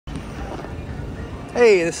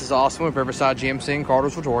Hey, this is Austin with Riverside GMC in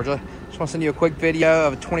Cartersville, Georgia. Just want to send you a quick video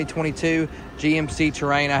of a 2022 GMC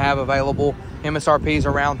Terrain I have available. MSRP is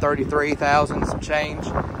around $33,000, some change.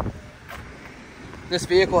 This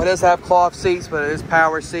vehicle, it does have cloth seats, but it is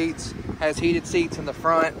power seats. Has heated seats in the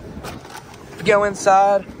front. If you go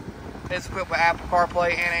inside, it's equipped with Apple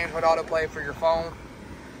CarPlay and Android Autoplay for your phone.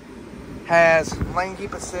 Has lane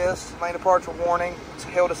keep assist, lane departure warning,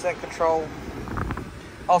 hill descent control.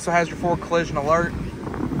 Also has your forward collision alert.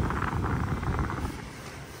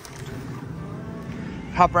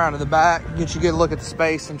 Hop around to the back, get you a good look at the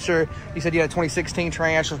space. I'm sure you said you had a 2016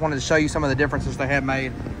 Terrain. I just wanted to show you some of the differences they have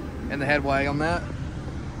made in the headway on that.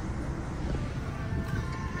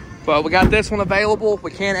 But we got this one available.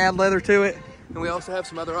 We can add leather to it. And we also have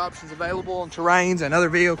some other options available on Terrains and other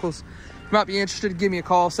vehicles. If you might be interested, give me a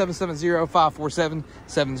call,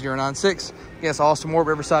 770-547-7096. Yes, Austin Moore,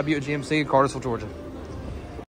 Riverside Buick GMC in Cartersville, Georgia.